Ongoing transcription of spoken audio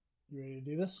You ready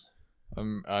to do this?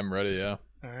 I'm ready, yeah.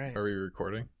 All right. Are we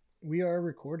recording? We are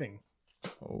recording.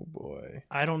 Oh boy.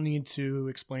 I don't need to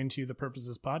explain to you the purpose of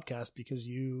this podcast because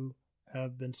you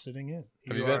have been sitting in.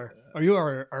 You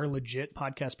are our legit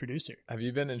podcast producer. Have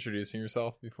you been introducing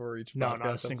yourself before each podcast? No,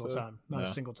 not a single episode? time. Not a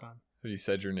single time. Have you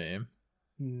said your name?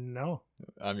 No.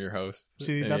 I'm your host.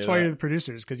 See, that's why you're the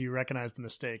producers, because you recognize the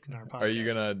mistakes in our podcast. Are you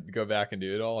gonna go back and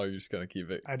do it all, or are you just gonna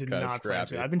keep it? I did kinda not plan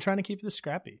scrappy? to. I've been trying to keep this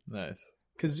scrappy. Nice.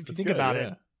 Because if you That's think good, about yeah.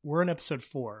 it, we're in episode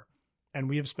 4, and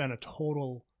we have spent a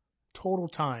total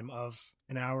time of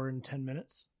an hour and 10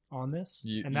 minutes on this.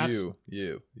 You.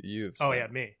 Oh yeah,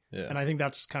 me. Yeah. And I think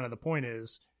that's kind of the point,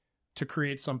 is to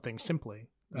create something simply.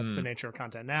 That's the nature of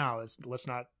content now. Let's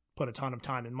not put a ton of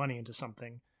time and money into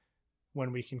something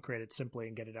when we can create it simply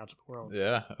and get it out to the world.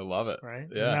 Yeah, I love it. Right?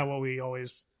 Yeah. Isn't that what we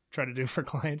always try to do for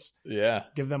clients? Yeah.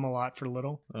 Give them a lot for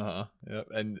little. Yep.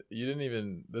 And you didn't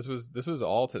even. This was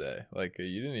all today. Like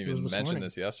you didn't even this mention morning.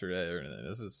 this yesterday or anything.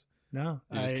 This was. No.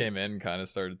 You just came in, kind of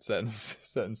started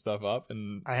setting stuff up,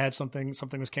 and I had something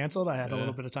was canceled. I had a Yeah.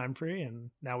 little bit of time free, and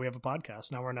now we have a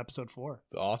podcast. Now we're on episode 4.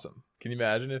 it's awesome. Can you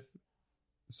imagine if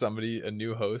a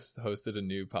new host hosted a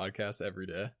new podcast every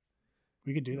day?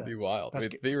 We could do It'd that. be wild. That's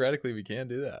Theoretically, we can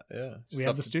do that. Yeah. It's We just have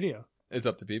up the to- studio. It's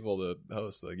up to people to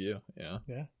host, like you. Yeah.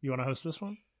 Yeah. You want to host this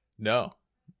one? No.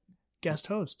 Guest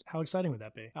host. How exciting would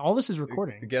that be? All this is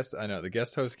recording. The guest. I know the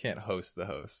guest host can't host the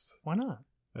host. Why not?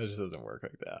 It just doesn't work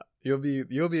like that. You'll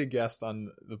be a guest on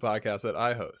the podcast that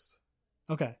I host.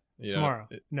 Okay. You know? Tomorrow.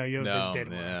 No, you have a busy day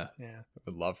tomorrow. Yeah. Yeah. I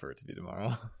would love for it to be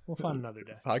tomorrow. We'll find another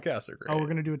day. Podcasts are great. Oh, we're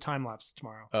going to do a time lapse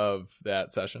tomorrow. Of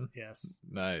that session. Yes.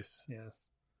 Nice. Yes.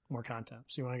 More content.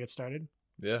 So you want to get started?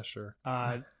 Yeah, sure.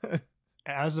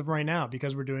 As of right now,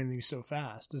 because we're doing these so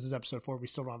fast, this is episode 4. We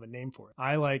still don't have a name for it.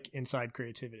 I like Inside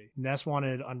Creativity. Ness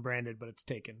wanted Unbranded, but it's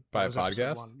taken. By That a was episode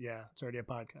podcast? 1. Yeah, it's already a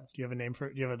podcast. Do you have a name for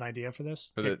it? Do you have an idea for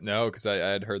this? No, because I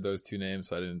had heard those two names,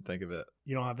 so I didn't think of it.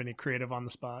 You don't have any creative on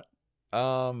the spot?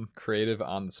 Creative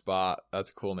on the spot. That's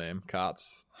a cool name.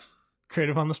 COTS.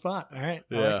 Creative on the spot. All right.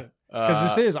 I Yeah. like it.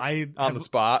 Because this is on the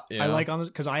spot. You I know? like on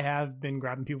because I have been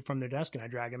grabbing people from their desk and I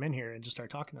drag them in here and just start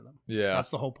talking to them. Yeah. That's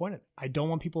the whole point of it. I don't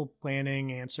want people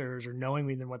planning answers or knowing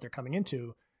even what they're coming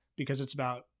into, because it's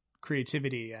about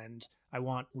creativity and I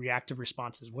want reactive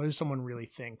responses. What does someone really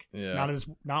think? Yeah.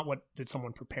 Not what did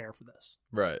someone prepare for this?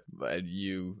 Right. And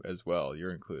you as well.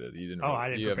 You're included. You didn't. Oh, I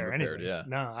didn't you haven't prepare prepared, anything.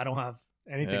 Yeah. No, I don't have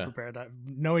anything Yeah. prepared. I have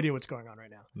no idea what's going on right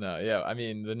now. No. Yeah. I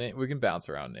mean, the name. We can bounce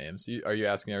around names. Are you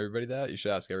asking everybody that? You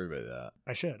should ask everybody that.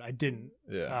 I should. I didn't.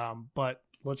 Yeah. But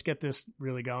let's get this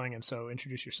really going. And so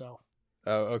introduce yourself.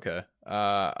 Oh, okay.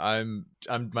 My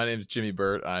name's Jimmy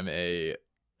Burt. I'm a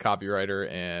copywriter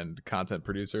and content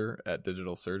producer at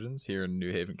Digital Surgeons here in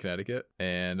New Haven, Connecticut.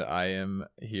 And I am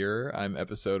here. I'm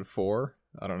episode 4.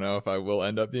 I don't know if I will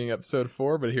end up being episode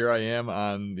 4, but here I am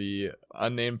on the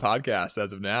unnamed podcast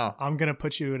as of now. I'm going to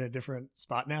put you in a different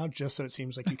spot now, just so it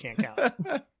seems like you can't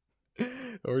count.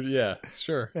 Or yeah,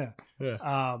 sure.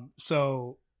 Yeah.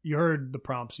 So you heard the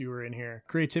prompts, you were in here.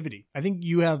 Creativity. I think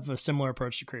you have a similar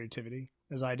approach to creativity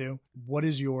as I do. What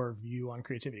is your view on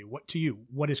creativity?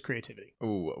 What is creativity?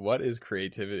 Ooh, what is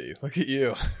creativity? Look at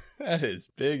you. That is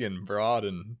big and broad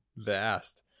and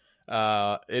vast.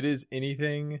 It is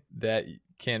anything that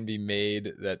can be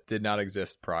made that did not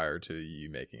exist prior to you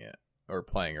making it or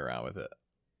playing around with it.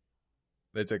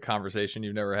 It's a conversation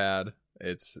you've never had.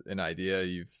 It's an idea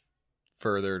you've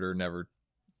furthered or never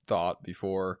thought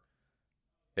before.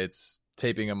 It's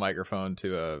taping a microphone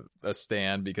to a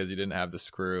stand because you didn't have the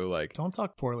screw. Like, Don't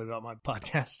talk poorly about my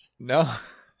podcast. no,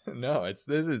 this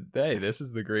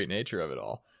is the great nature of it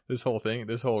all. This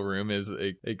whole room is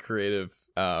a creative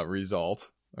result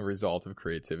of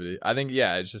creativity. I think,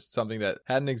 yeah, it's just something that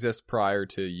hadn't existed prior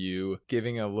to you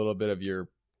giving a little bit of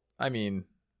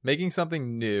making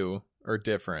something new or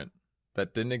different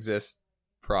that didn't exist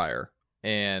prior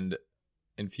and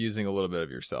infusing a little bit of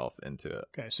yourself into it.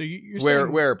 Okay, so you're where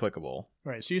saying, applicable.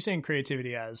 right? So you're saying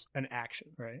creativity as an action,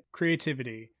 right?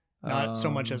 Creativity, not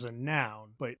so much as a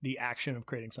noun, but the action of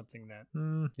creating something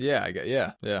that. Yeah, I get.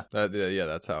 Yeah.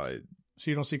 That's how I.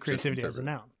 So you don't see creativity as a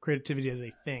noun. Creativity as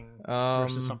a thing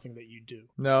versus something that you do.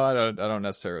 No, I don't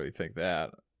necessarily think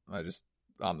that. I just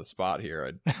on the spot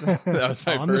here.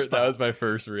 That was my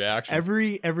first reaction.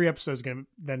 Every episode is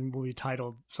will be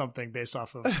titled something based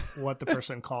off of what the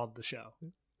person called the show.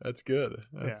 That's good.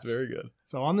 That's very good.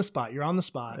 So on the spot, you're on the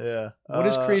spot. Yeah. What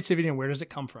is creativity and where does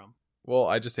it come from? Well,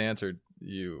 I just answered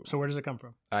you. So where does it come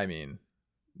from? I mean,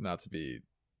 not to be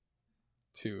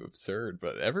too absurd,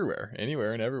 but everywhere,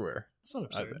 anywhere and everywhere. It's not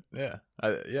absurd.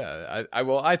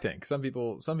 I think some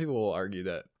people will argue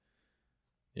that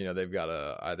You know, they've got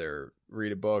to either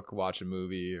read a book, watch a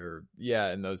movie, or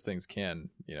and those things can,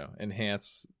 you know,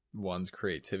 enhance one's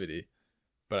creativity.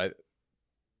 But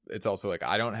it's also like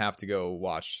I don't have to go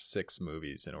watch 6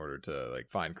 movies in order to like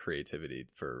find creativity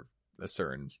for a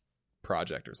certain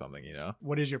project or something, you know?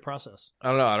 What is your process? I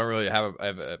don't know. I don't really have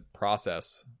a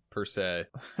process per se.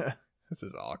 This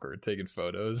is awkward. Taking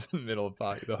photos in the middle of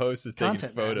podcast. The host is taking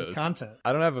photos. Man. Content.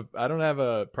 I don't have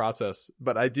a process,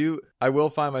 but I will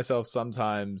find myself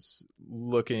sometimes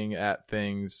looking at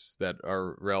things that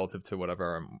are relative to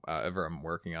whatever I'm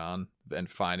working on and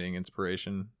finding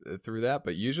inspiration through that.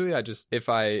 But usually if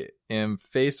I am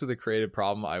faced with a creative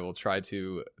problem, I will try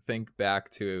to think back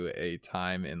to a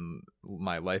time in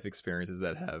my life experiences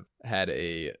that have had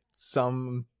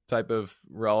some type of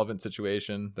relevant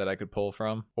situation that I could pull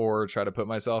from, or try to put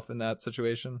myself in that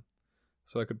situation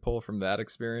so I could pull from that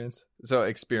experience. So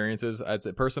experiences, I'd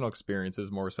say personal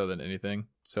experiences more so than anything.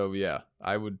 So yeah,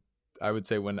 I would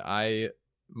say when my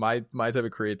type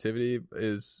of creativity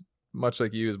is much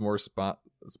like you, is more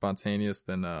spontaneous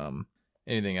than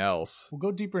anything else. We'll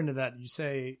go deeper into that. You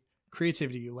say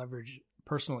creativity, you leverage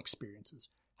personal experiences.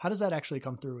 How does that actually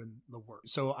come through in the work?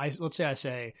 So let's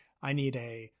say I need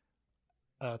a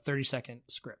 30-second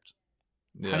script.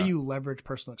 How do you leverage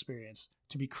personal experience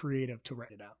to be creative to write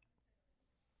it out?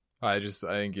 I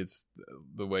think it's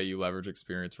the way you leverage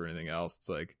experience for anything else. It's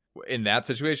like in that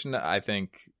situation, I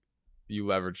think you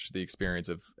leverage the experience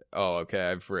of, oh, okay,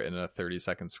 I've written a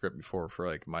 30-second script before for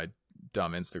like my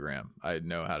dumb Instagram. I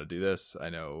know how to do this.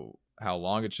 I know how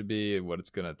long it should be, what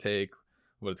it's going to take,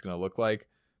 what it's going to look like.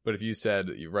 But if you said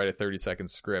you write a 30-second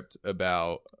script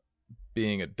about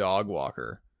being a dog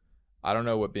walker, I don't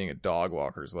know what being a dog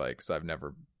walker is like because I've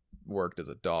never worked as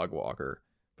a dog walker,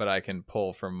 but I can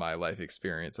pull from my life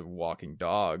experience of walking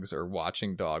dogs or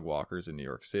watching dog walkers in New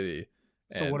York City.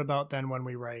 So what about then when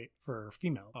we write for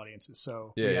female audiences?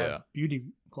 So we have beauty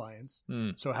clients.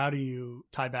 So how do you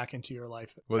tie back into your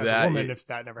life as a woman if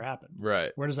that never happened?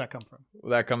 Right. Where does that come from?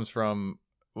 Well, that comes from,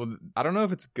 I don't know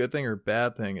if it's a good thing or a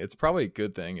bad thing. It's probably a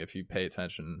good thing if you pay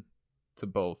attention to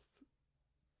both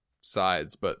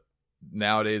sides, but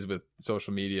nowadays with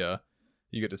social media,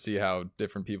 you get to see how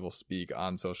different people speak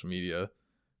on social media,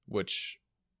 which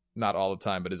not all the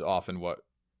time, but is often what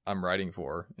I'm writing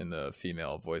for in the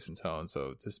female voice and tone.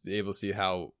 So to be able to see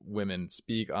how women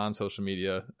speak on social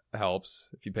media helps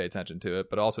if you pay attention to it,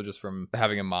 but also just from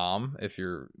having a mom, if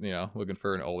you're, you know, looking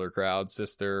for an older crowd,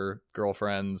 sister,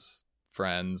 girlfriends,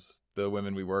 friends, the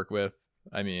women we work with.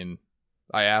 I mean,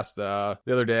 I asked the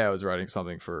other day I was writing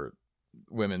something for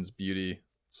women's beauty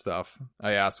stuff.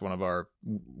 I asked one of our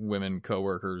women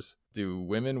coworkers, do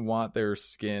women want their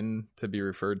skin to be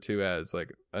referred to as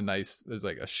like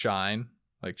a shine,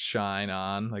 like shine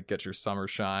on, like get your summer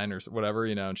shine or whatever,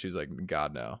 you know? And she's like,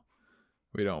 God, no,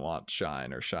 we don't want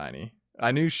shine or shiny.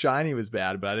 I knew shiny was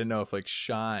bad, but I didn't know if like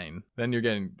shine, then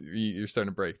you're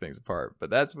starting to break things apart. But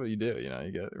that's what you do, you know,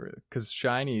 you get, because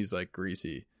shiny is like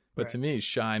greasy, but to me,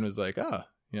 shine was like, you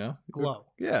know, glow.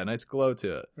 Yeah, nice glow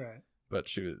to it. Right. But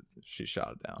she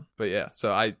shot it down. But yeah,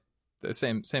 so the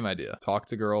same idea. Talk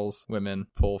to girls, women,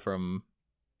 pull from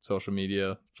social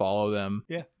media, follow them.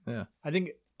 Yeah. I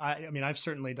think I've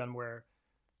certainly done where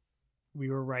we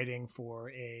were writing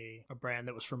for a brand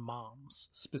that was for moms,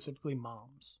 specifically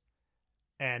moms.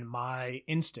 And my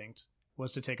instinct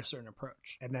was to take a certain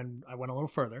approach. And then I went a little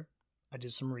further. I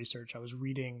did some research. I was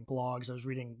reading blogs. I was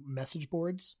reading message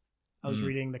boards. I was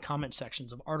reading the comment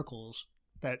sections of articles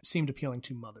that seemed appealing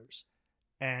to mothers.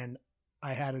 And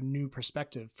I had a new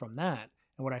perspective from that.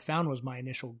 And what I found was my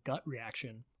initial gut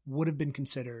reaction would have been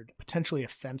considered potentially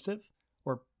offensive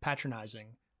or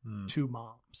patronizing to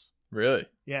moms. Really?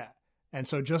 Yeah. And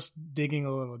so just digging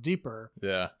a little deeper,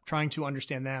 trying to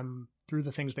understand them through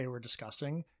the things they were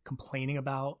discussing, complaining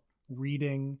about,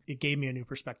 reading, it gave me a new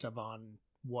perspective on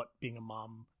what being a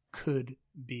mom could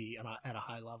be at a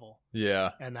high level.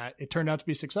 Yeah. And that it turned out to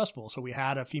be successful. So we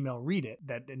had a female read it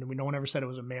and no one ever said it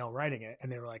was a male writing it.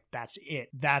 And they were like, that's it.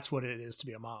 That's what it is to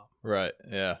be a mom. Right.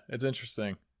 Yeah. It's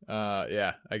interesting.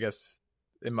 I guess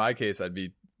in my case, I'd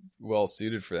be well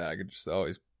suited for that. I could just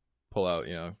always pull out,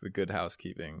 you know, the Good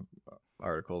Housekeeping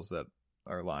articles that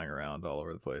are lying around all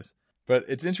over the place. But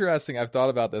it's interesting. I've thought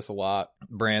about this a lot,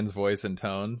 brands, voice, and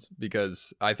tones,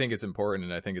 because I think it's important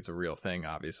and I think it's a real thing,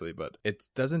 obviously. But it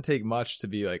doesn't take much to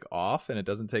be like off and it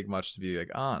doesn't take much to be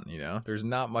like on, you know? There's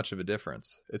not much of a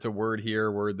difference. It's a word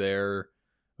here, word there,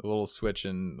 a little switch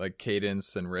in like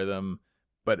cadence and rhythm.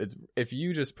 But if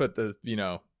you just put the, you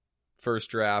know, first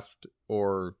draft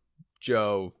or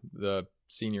Joe, the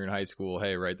senior in high school,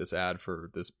 hey, write this ad for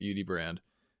this beauty brand.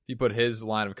 If you put his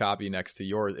line of copy next to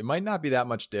yours, it might not be that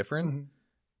much different,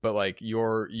 but like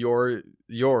yours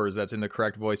that's in the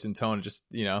correct voice and tone, just,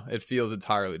 you know, it feels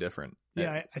entirely different.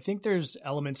 Yeah, I think there's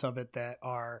elements of it that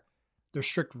there's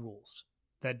strict rules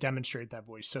that demonstrate that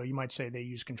voice. So you might say they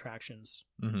use contractions.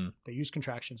 Mm-hmm. They use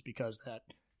contractions because that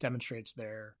demonstrates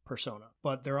their persona.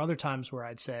 But there are other times where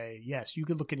I'd say, yes, you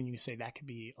could look at it and you say that could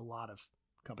be a lot of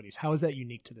companies. How is that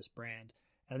unique to this brand?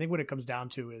 And I think what it comes down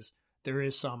to is there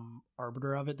is some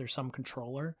arbiter of it. There's some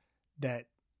controller that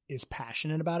is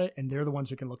passionate about it, and they're the ones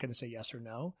who can look at it and say yes or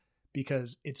no,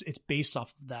 because it's based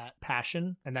off of that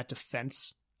passion and that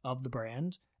defense of the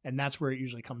brand, and that's where it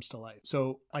usually comes to life.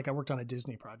 So like I worked on a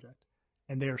Disney project,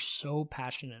 and they're so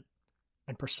passionate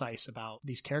and precise about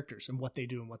these characters and what they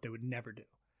do and what they would never do.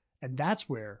 And that's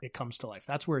where it comes to life.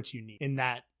 That's where it's unique in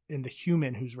the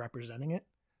human who's representing it.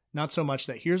 Not so much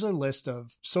that here's a list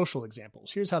of social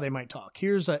examples. Here's how they might talk.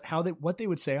 Here's what they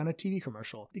would say on a TV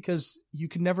commercial, because you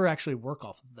can never actually work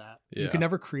off of that. Yeah. You can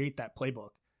never create that playbook.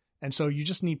 And so you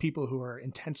just need people who are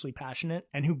intensely passionate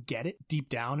and who get it deep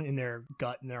down in their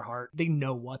gut and their heart. They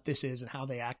know what this is and how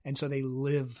they act. And so they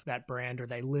live that brand or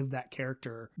they live that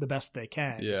character the best they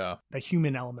can. Yeah. The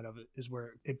human element of it is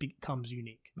where it becomes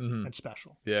unique and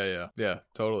special. Yeah.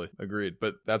 Totally. Agreed.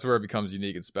 But that's where it becomes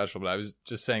unique and special. But I was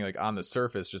just saying, like, on the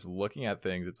surface, just looking at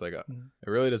things, it's like, it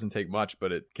really doesn't take much,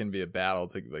 but it can be a battle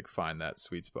to like find that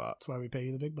sweet spot. That's why we pay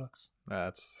you the big bucks.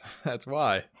 That's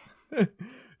why.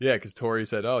 Yeah, because Tori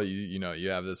said, "Oh, you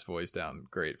have this voice down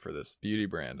great for this beauty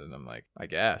brand," and I'm like, I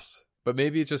guess, but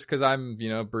maybe it's just because I'm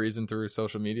breezing through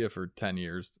social media for 10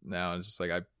 years now. It's just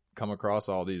like I come across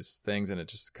all these things, and it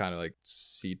just kind of like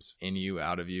seeps in you,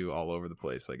 out of you, all over the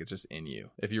place. Like it's just in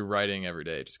you. If you're writing every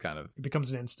day, it just kind of it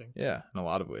becomes an instinct. Yeah, in a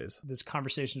lot of ways. There's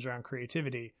conversations around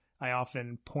creativity. I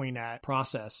often point at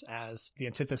process as the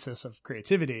antithesis of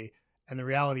creativity, and the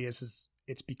reality is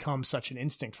it's become such an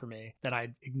instinct for me that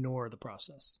I ignore the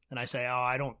process. And I say, oh,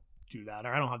 I don't do that,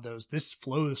 or I don't have those. This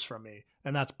flows from me.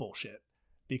 And that's bullshit,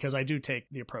 because I do take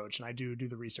the approach and I do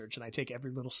the research and I take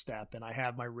every little step and I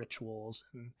have my rituals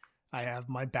and I have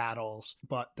my battles,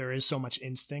 but there is so much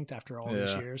instinct after all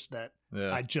these years that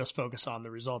I just focus on the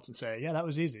results and say, yeah, that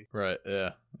was easy. Right.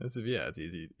 Yeah. It's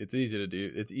easy. It's easy to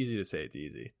do. It's easy to say it's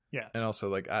easy. Yeah. And also,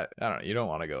 like, I don't know, you don't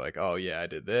want to go like, oh yeah, I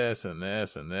did this and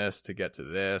this and this to get to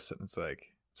this. And it's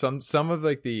like some of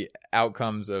like the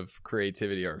outcomes of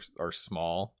creativity are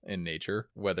small in nature,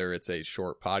 whether it's a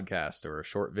short podcast or a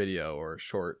short video or a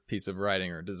short piece of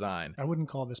writing or design. I wouldn't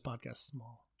call this podcast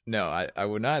small. No, I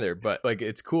wouldn't either. But like,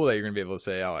 it's cool that you're going to be able to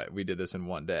say, oh, we did this in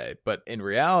one day. But in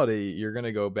reality, you're going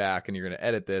to go back and you're going to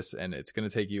edit this, and it's going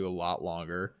to take you a lot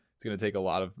longer. It's going to take a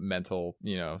lot of mental,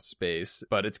 space,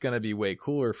 but it's going to be way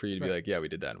cooler for you to be like, yeah, we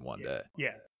did that in one day.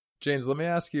 Yeah. James, let me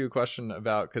ask you a question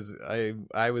about, because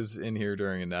I was in here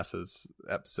during Anessa's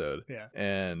episode. Yeah.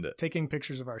 And taking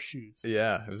pictures of our shoes.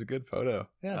 Yeah, it was a good photo.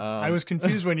 Yeah. I was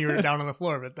confused when you were down on the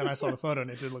floor, but then I saw the photo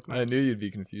and it did look nice. I knew you'd be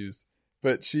confused.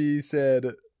 But she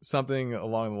said something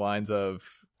along the lines of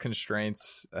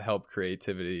constraints help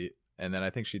creativity. And then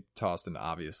I think she tossed an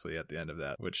obviously at the end of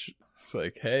that, which is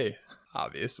like, hey,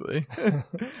 obviously.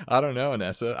 I don't know,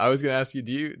 Anessa. I was going to ask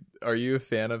you, are you a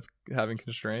fan of having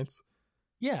constraints?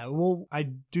 Yeah, well, I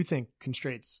do think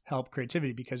constraints help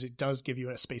creativity because it does give you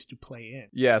a space to play in.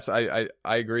 Yes, I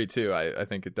agree too. I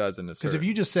think it does. Because if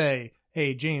you just say,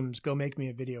 hey, James, go make me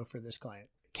a video for this client.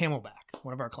 Camelback,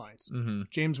 one of our clients. Mm-hmm.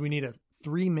 James, we need a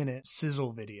 3-minute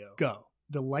sizzle video. Go.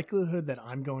 The likelihood that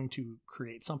I'm going to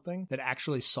create something that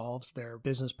actually solves their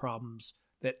business problems,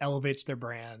 that elevates their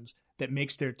brand, that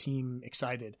makes their team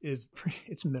excited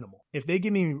it's minimal. If they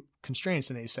give me constraints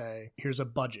and they say, here's a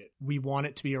budget, we want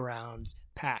it to be around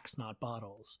packs, not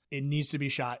bottles. It needs to be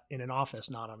shot in an office,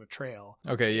 not on a trail.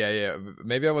 Okay, yeah.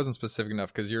 Maybe I wasn't specific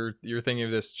enough because you're thinking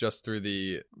of this just through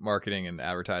the marketing and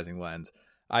advertising lens.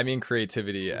 I mean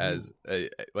creativity as do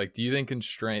you think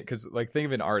constraint, because like think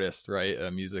of an artist, right?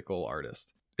 A musical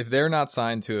artist. If they're not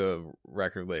signed to a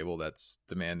record label that's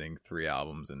demanding 3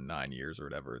 albums in 9 years or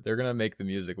whatever, they're going to make the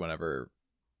music whenever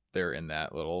they're in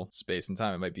that little space and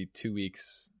time. It might be 2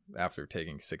 weeks after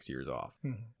taking 6 years off.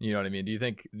 Mm-hmm. You know what I mean? Do you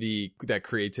think that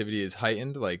creativity is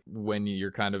heightened, like when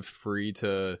you're kind of free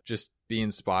to just be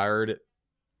inspired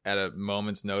at a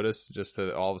moment's notice, just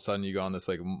to all of a sudden you go on this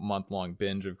like month-long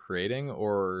binge of creating?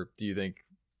 Or do you think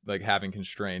like having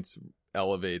constraints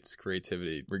elevates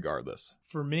creativity regardless?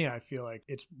 For me, I feel like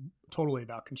it's totally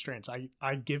about constraints.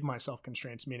 I give myself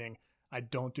constraints, meaning I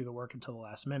don't do the work until the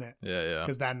last minute. Yeah.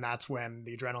 Because then that's when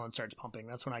the adrenaline starts pumping.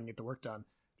 That's when I can get the work done.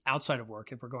 Outside of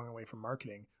work, if we're going away from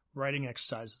marketing, writing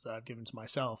exercises that I've given to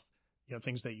myself,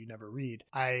 things that you never read,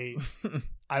 I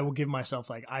will give myself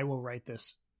like, I will write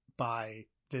this by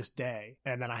this day,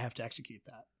 and then I have to execute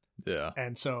that. Yeah.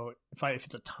 And so if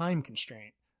it's a time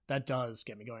constraint, that does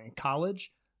get me going. In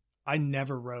college, I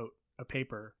never wrote a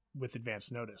paper with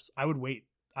advance notice. I would wait.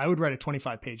 I would write a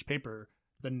 25-page paper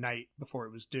the night before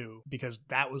it was due, because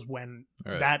that was when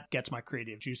that gets my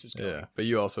creative juices going. Yeah. But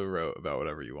you also wrote about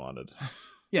whatever you wanted.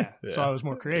 Yeah. So I was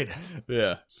more creative.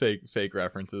 Yeah. Fake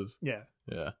references. Yeah.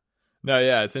 Yeah. No,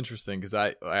 yeah, it's interesting because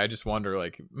I just wonder,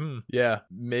 like, yeah,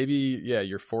 maybe, yeah,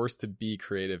 you're forced to be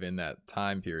creative in that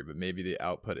time period, but maybe the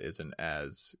output isn't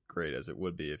as great as it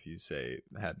would be if you, say,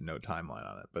 had no timeline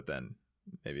on it, but then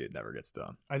maybe it never gets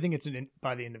done. I think it's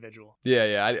by the individual.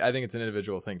 Yeah, I think it's an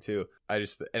individual thing too.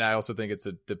 And I also think it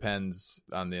depends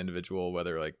on the individual,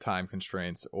 whether like time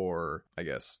constraints or, I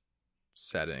guess,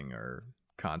 setting or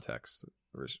context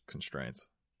constraints.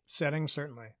 Setting,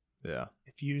 certainly. Yeah.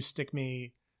 If you stick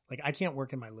me... Like, I can't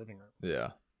work in my living room. Yeah.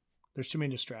 There's too many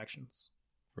distractions.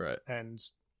 Right. And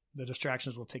the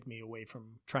distractions will take me away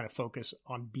from trying to focus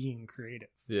on being creative.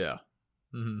 Yeah.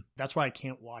 Mm-hmm. That's why I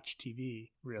can't watch TV,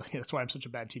 really. That's why I'm such a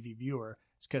bad TV viewer.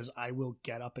 It's because I will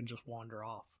get up and just wander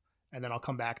off. And then I'll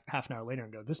come back half an hour later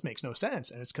and go, this makes no sense.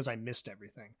 And it's because I missed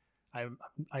everything. I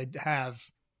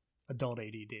have adult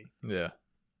ADD. Yeah.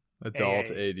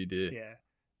 Adult AA. ADD. Yeah.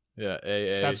 Yeah,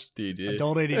 AADD.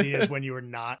 Adult ADD is when you were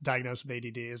not diagnosed with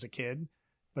ADD as a kid,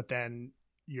 but then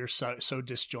you're so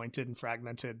disjointed and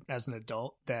fragmented as an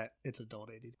adult that it's adult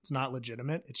ADD. It's not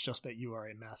legitimate. It's just that you are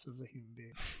a mess as a human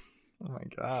being. Oh my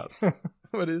God.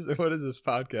 What is this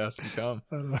podcast become?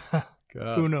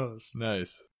 God. Who knows?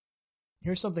 Nice.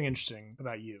 Here's something interesting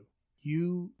about you.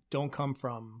 You don't come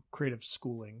from creative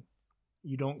schooling.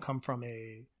 You don't come from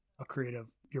a creative...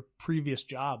 Your previous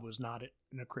job was not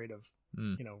in a creative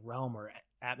realm or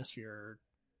atmosphere.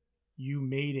 You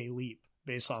made a leap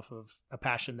based off of a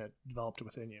passion that developed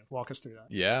within you. Walk us through that.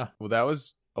 Yeah. Well, that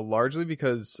was largely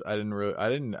because I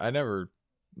never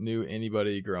knew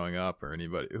anybody growing up or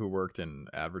anybody who worked in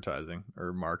advertising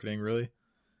or marketing, really.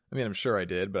 I mean, I'm sure I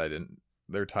did, but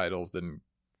their titles didn't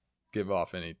give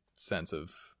off any sense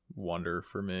of wonder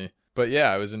for me. But yeah,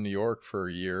 I was in New York for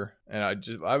a year, and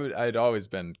I'd always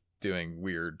been doing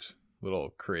weird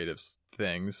little creative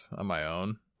things on my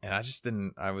own, and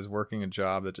I was working a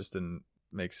job that just didn't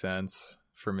make sense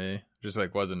for me. Just like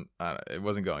it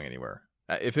wasn't going anywhere.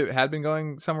 If it had been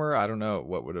going somewhere, I don't know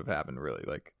what would have happened really,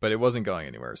 but it wasn't going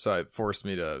anywhere. So it forced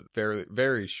me to very,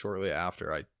 very shortly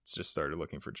after, I just started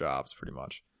looking for jobs pretty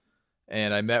much.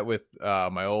 And I met with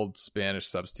my old Spanish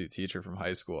substitute teacher from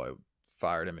high school. I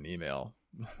fired him an email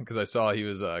because I saw he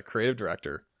was a creative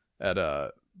director at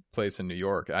a place in New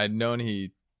York. I'd known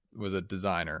he was a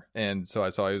designer, and so I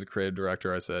saw he was a creative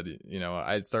director. I said,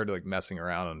 I started like messing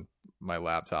around on my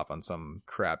laptop on some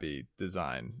crappy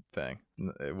design thing.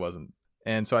 It wasn't,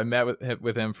 and so I met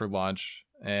with him for lunch,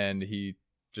 and he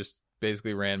just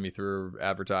basically ran me through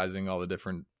advertising, all the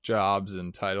different jobs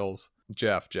and titles.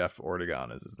 Jeff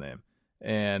Ortegon is his name,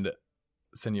 and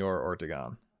Senor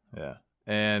Ortegon. Yeah,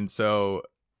 and so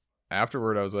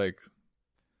afterward, I was like,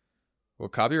 well,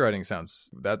 copywriting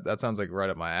sounds like right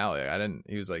up my alley.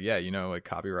 He was like, yeah, like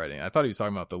copywriting. I thought he was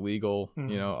talking about the legal,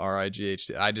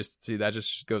 RIGHT. I just see that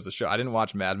just goes to show. I didn't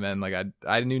watch Mad Men. Like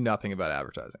I knew nothing about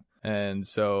advertising. And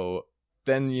so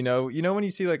then, when you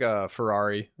see like a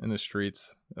Ferrari in the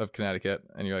streets of Connecticut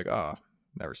and you're like, oh,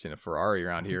 never seen a Ferrari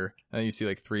around here. And then you see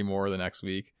like 3 more the next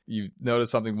week. You notice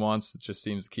something once, it just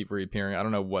seems to keep reappearing. I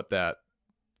don't know what that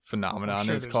phenomenon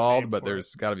is called, but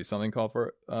there's got to be something called for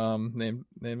it. Name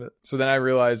it. So then I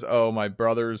realized, my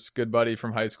brother's good buddy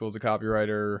from high school is a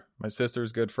copywriter. My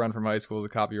sister's good friend from high school is a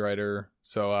copywriter.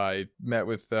 So I met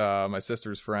with my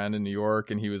sister's friend in New York,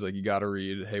 and he was like, you got to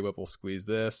read Hey Whipple Squeeze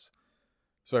This.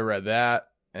 So I read that,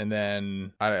 and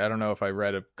then I don't know if I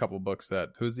read a couple books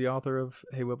who's the author of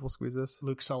Hey Whipple Squeeze This?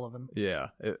 Luke Sullivan. Yeah,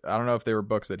 I don't know if they were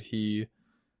books that he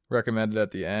recommended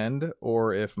at the end,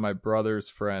 or if my brother's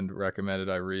friend recommended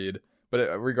I read.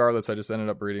 But regardless, I just ended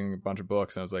up reading a bunch of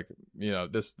books, and I was like,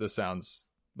 this sounds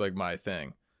like my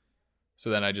thing.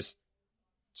 So then I just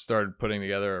started putting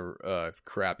together a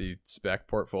crappy spec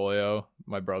portfolio.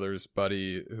 My brother's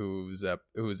buddy, who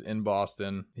was in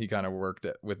Boston, he kind of worked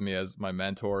with me as my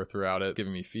mentor throughout it,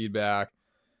 giving me feedback.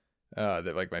 I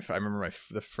remember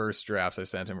the first drafts I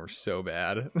sent him were so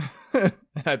bad.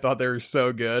 I thought they were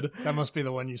so good. That must be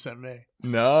the one you sent me.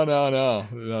 No,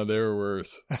 they were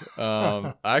worse.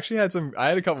 I actually had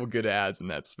a couple good ads in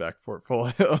that spec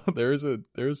portfolio.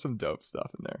 There's some dope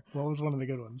stuff in there. What was one of the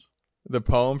good ones? The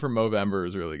poem from Movember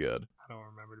is really good. I don't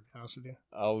remember, to be honest with you.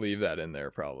 I'll leave that in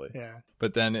there probably. Yeah.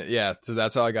 But then, so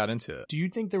that's how I got into it. Do you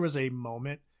think there was a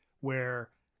moment where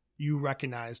you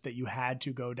recognized that you had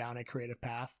to go down a creative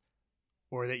path,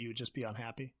 or that you would just be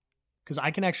unhappy? because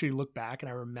I can actually look back and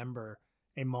I remember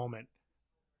a moment.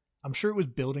 I'm sure it was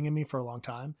building in me for a long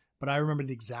time, but I remember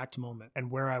the exact moment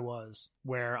and where I was,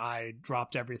 where I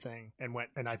dropped everything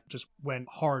and I just went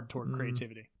hard toward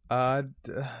creativity. I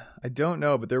don't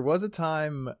know, but there was a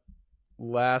time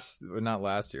not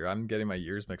last year. I'm getting my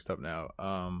years mixed up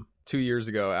now. 2 years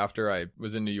ago, after I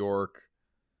was in New York,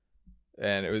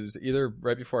 and it was either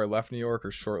right before I left New York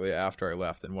or shortly after I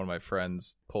left, and one of my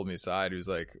friends pulled me aside. He was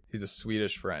like, he's a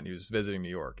Swedish friend. He was visiting New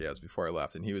York. Yeah, it was before I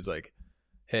left, and he was like,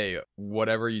 hey,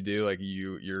 whatever you do, like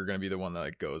you're gonna be the one that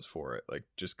like goes for it. Like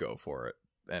just go for it.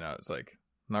 And I was like,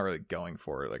 I'm not really going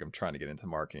for it. Like I'm trying to get into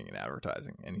marketing and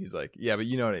advertising. And he's like, yeah, but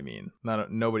you know what I mean.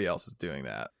 Nobody else is doing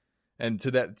that. And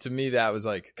to me, that was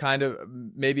like kind of,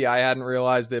 maybe I hadn't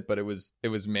realized it, but it was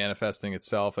manifesting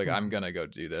itself. Like I'm gonna go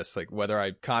do this. Like whether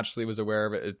I consciously was aware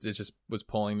of it, it just was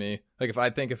pulling me. Like if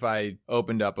I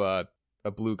opened up a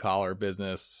blue collar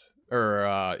business or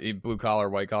a blue collar,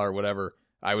 white collar, whatever,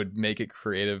 I would make it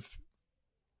creative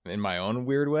in my own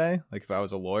weird way. Like if I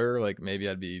was a lawyer, like maybe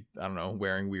I'd be, I don't know,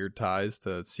 wearing weird ties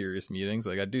to serious meetings.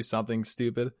 Like I'd do something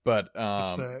stupid, but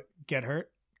it's the get hurt,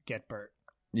 get Bert.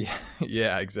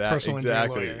 Yeah,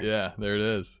 exactly. Yeah, there it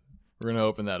is. We're gonna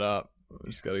open that up. We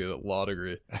just gotta get a law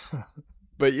degree.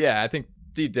 But yeah, I think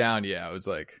deep down, yeah, I was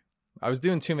like, I was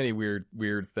doing too many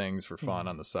weird things for fun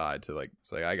on the side to like,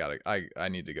 it's like I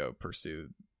need to go pursue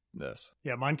this.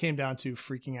 Yeah, mine came down to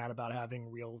freaking out about having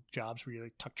real jobs where you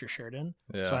like tucked your shirt in.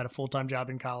 Yeah. So I had a full-time job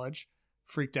in college,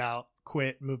 freaked out,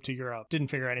 quit, moved to Europe, didn't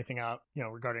figure anything out,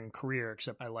 regarding career,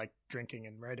 except I liked drinking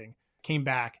and writing. Came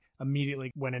back,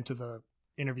 immediately went into the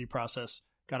interview process,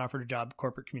 got offered a job,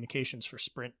 corporate communications for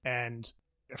Sprint, and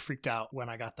I freaked out when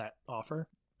I got that offer,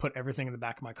 put everything in the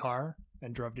back of my car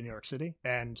and drove to New York City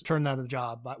and turned down the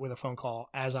job with a phone call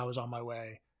as I was on my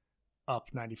way up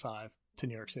 95 to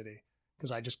New York City.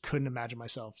 Because I just couldn't imagine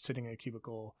myself sitting in a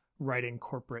cubicle writing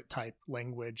corporate type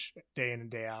language day in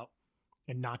and day out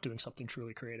and not doing something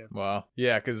truly creative. Wow.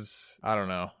 Yeah, because I don't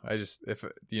know. I just, if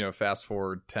fast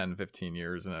forward 10, 15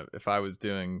 years, and if I was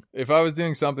doing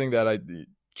something that I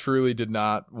truly did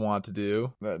not want to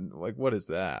do, then like, what is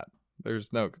that?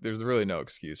 There's really no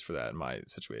excuse for that in my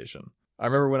situation. I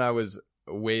remember when I was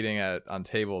waiting on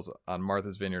tables on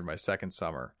Martha's Vineyard my second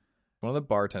summer, one of the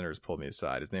bartenders pulled me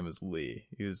aside. His name was Lee.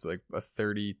 He was like a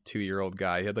 32-year-old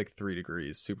guy. He had like 3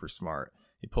 degrees, super smart.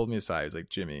 He pulled me aside. He was like,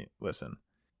 Jimmy, listen,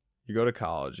 you go to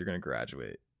college, you're going to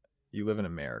graduate. You live in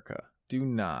America. Do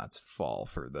not fall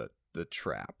for the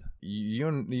trap.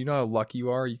 You know how lucky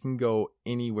you are? You can go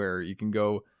anywhere. You can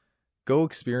go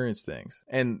experience things.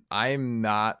 And I'm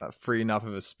not free enough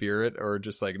of a spirit or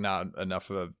just like not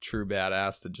enough of a true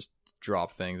badass to just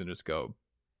drop things and just go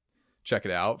check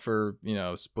it out for,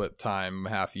 split time,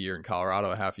 half a year in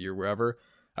Colorado, half a year wherever.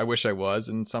 I wish I was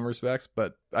in some respects,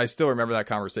 but I still remember that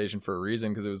conversation for a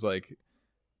reason, because it was like,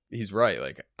 he's right.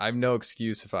 Like, I have no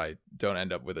excuse if I don't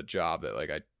end up with a job that like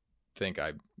I think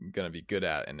I'm going to be good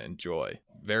at and enjoy.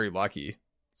 Very lucky.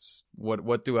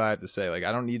 What do I have to say? Like,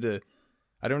 I don't need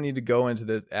to go into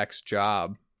this X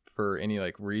job for any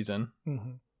like reason.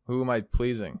 Mm-hmm. Who am I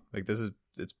pleasing? Like,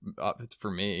 it's for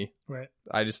me. Right.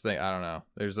 I just think, I don't know.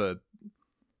 There's a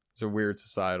weird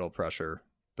societal pressure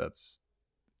that's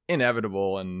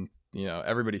inevitable, and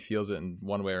everybody feels it in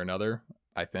one way or another,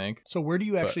 I think. So where do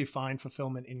you actually find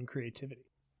fulfillment in creativity?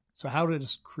 So how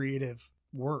does creative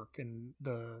work and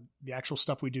the actual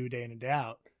stuff we do day in and day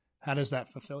out, how does that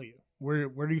fulfill you? Where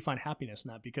do you find happiness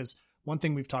in that? Because one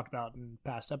thing we've talked about in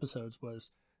past episodes was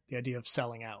the idea of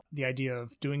selling out, the idea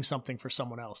of doing something for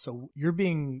someone else. So you're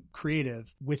being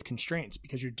creative with constraints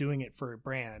because you're doing it for a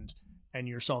brand and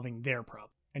you're solving their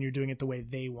problem and you're doing it the way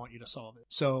they want you to solve it.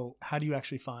 So how do you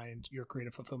actually find your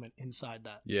creative fulfillment inside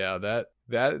that? Yeah,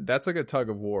 that's like a tug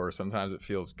of war. Sometimes it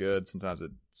feels good. Sometimes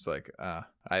it's like,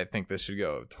 I think this should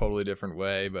go a totally different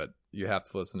way, but you have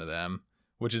to listen to them,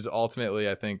 which is ultimately,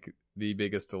 I think, the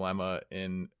biggest dilemma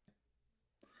in...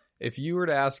 If you were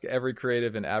to ask every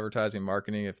creative in advertising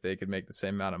marketing if they could make the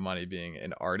same amount of money being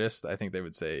an artist, I think they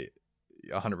would say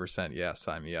 100% yes,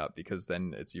 sign me up, because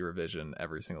then it's your vision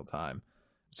every single time.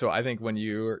 So I think when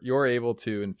you're able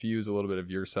to infuse a little bit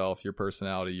of yourself, your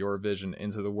personality, your vision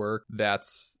into the work,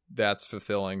 that's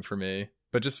fulfilling for me.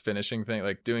 But just finishing things,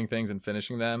 like doing things and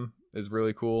finishing them, is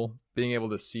really cool. Being able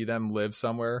to see them live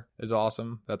somewhere is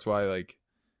awesome. That's why like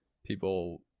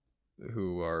people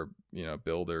who are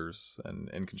builders and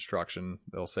in construction,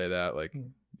 they'll say that like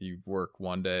you work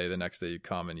one day, the next day you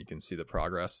come and you can see the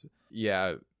progress.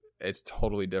 Yeah, it's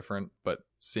totally different, but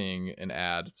seeing an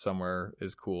ad somewhere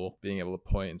is cool. Being able to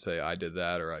point and say I did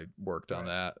that or I worked on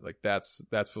that, like that's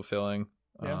fulfilling.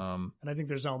 Yeah. And I think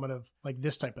there's an element of like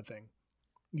this type of thing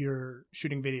you're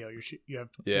shooting video, you're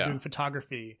doing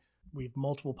photography. We have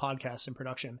multiple podcasts in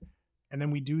production, and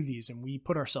then we do these and we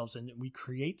put ourselves in and we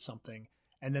create something.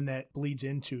 And then that bleeds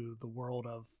into the world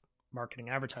of marketing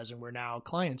advertising, where now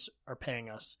clients are paying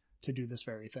us to do this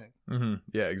very thing. Mm-hmm.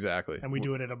 Yeah, exactly. And we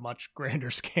do it at a much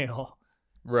grander scale.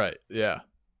 Right. Yeah.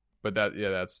 But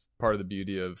that's part of the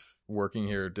beauty of working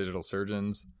here at Digital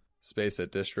Surgeons, space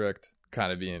at District,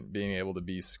 kind of being able to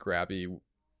be scrappy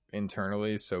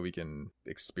internally so we can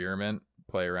experiment,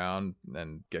 play around,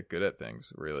 and get good at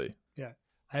things, really. Yeah.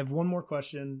 I have one more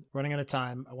question. Running out of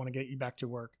time. I want to get you back to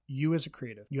work. You as a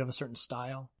creative, you have a certain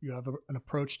style. You have an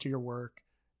approach to your work.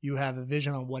 You have a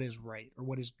vision on what is right or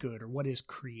what is good or what is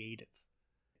creative.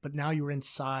 But now you're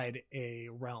inside a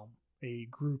realm, a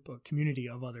group, a community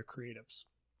of other creatives.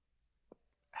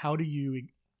 How do you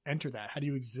enter that? How do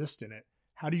you exist in it?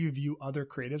 How do you view other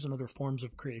creatives and other forms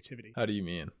of creativity? How do you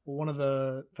mean? Well, one of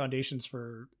the foundations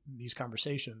for these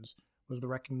conversations was the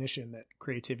recognition that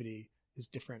creativity is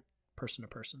different person to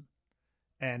person.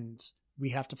 And we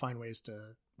have to find ways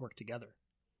to work together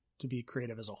to be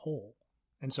creative as a whole.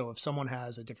 And so if someone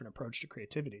has a different approach to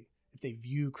creativity, if they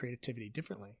view creativity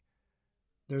differently,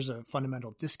 there's a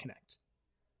fundamental disconnect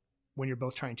when you're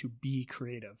both trying to be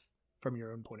creative from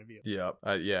your own point of view. Yep.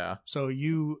 Yeah. So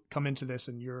you come into this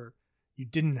and you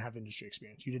didn't have industry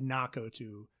experience. You did not go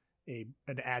to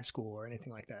an ad school or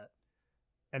anything like that.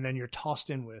 And then you're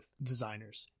tossed in with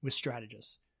designers, with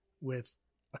strategists, with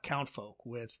account folk,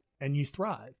 and you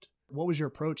thrived. What was your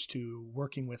approach to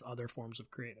working with other forms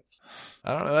of creatives?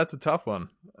 I don't know. That's a tough one.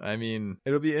 I mean,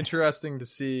 it'll be interesting to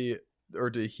see or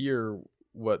to hear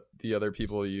what the other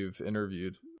people you've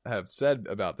interviewed have said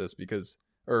about this,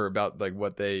 or about like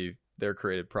what their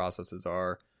creative processes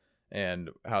are and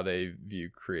how they view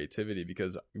creativity.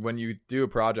 Because when you do a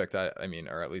project, I mean,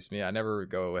 or at least me, I never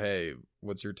go, hey,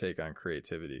 what's your take on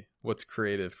creativity? What's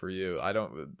creative for you? I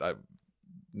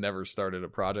never started a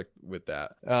project with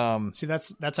that. See,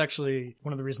 that's actually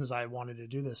one of the reasons I wanted to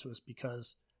do this, was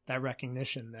because that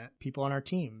recognition that people on our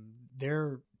team,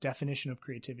 their definition of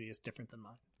creativity is different than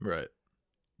mine. Right.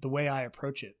 The way I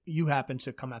approach it, you happen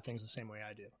to come at things the same way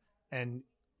I do. And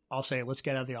I'll say, let's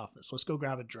get out of the office. Let's go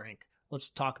grab a drink. Let's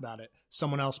talk about it.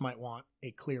 Someone else might want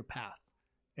a clear path,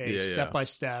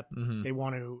 step-by-step.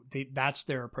 Mm-hmm. That's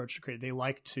their approach to create. They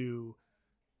like to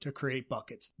create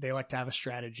buckets. They like to have a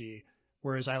strategy.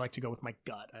 Whereas I like to go with my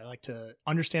gut. I like to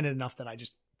understand it enough that I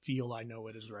just feel I know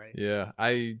it is right. Yeah,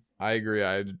 I agree.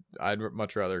 I'd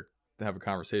much rather have a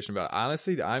conversation about it.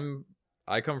 Honestly,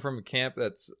 I come from a camp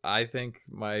I think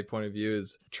my point of view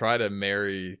is try to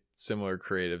marry similar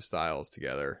creative styles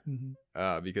together.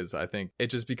 Mm-hmm. Because I think it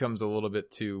just becomes a little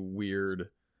bit too weird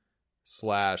 /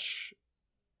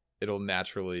 it'll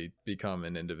naturally become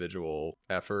an individual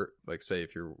effort. Like, say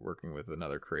if you're working with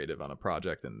another creative on a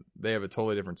project and they have a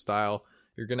totally different style,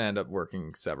 you're going to end up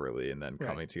working separately and then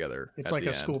coming together. It's like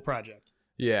a school project.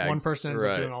 Yeah. One person ends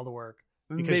up doing all the work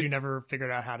because you never figured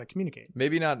out how to communicate.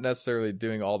 Maybe not necessarily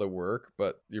doing all the work,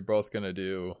 but you're both going to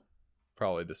do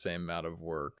probably the same amount of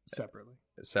work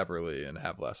separately and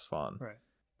have less fun. Right.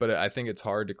 But I think it's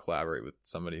hard to collaborate with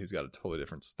somebody who's got a totally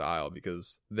different style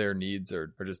because their needs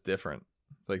are just different.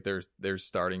 It's like their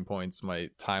starting points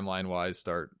might timeline wise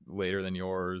start later than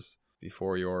yours,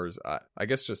 before yours. I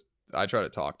guess just I try to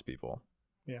talk to people.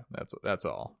 Yeah, that's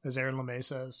all. As Aaron LeMay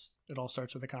says, it all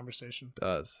starts with a conversation. It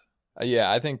does. Yeah,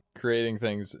 I think creating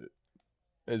things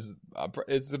it's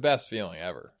the best feeling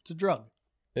ever. It's a drug.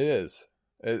 It is.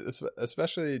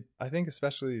 Especially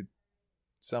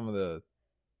some of the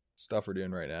stuff we're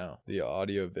doing right now. The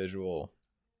audio visual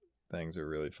things are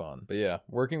really fun. But yeah,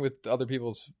 working with other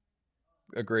people's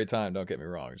a great time, don't get me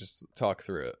wrong. Just talk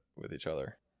through it with each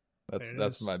other.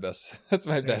 That's my best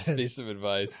piece of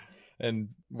advice. And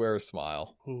wear a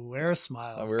smile. Ooh, wear a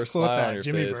smile. Wear a smile on your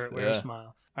Jimmy face. Burt, wear a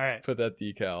smile. All right. Put that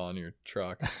decal on your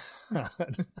truck.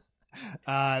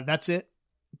 That's it.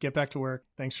 Get back to work.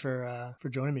 Thanks for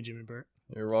joining me, Jimmy Burt.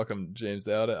 You're welcome, James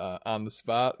Dowd. On the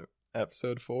Spot,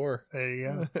 episode 4. There you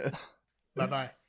go. Bye-bye.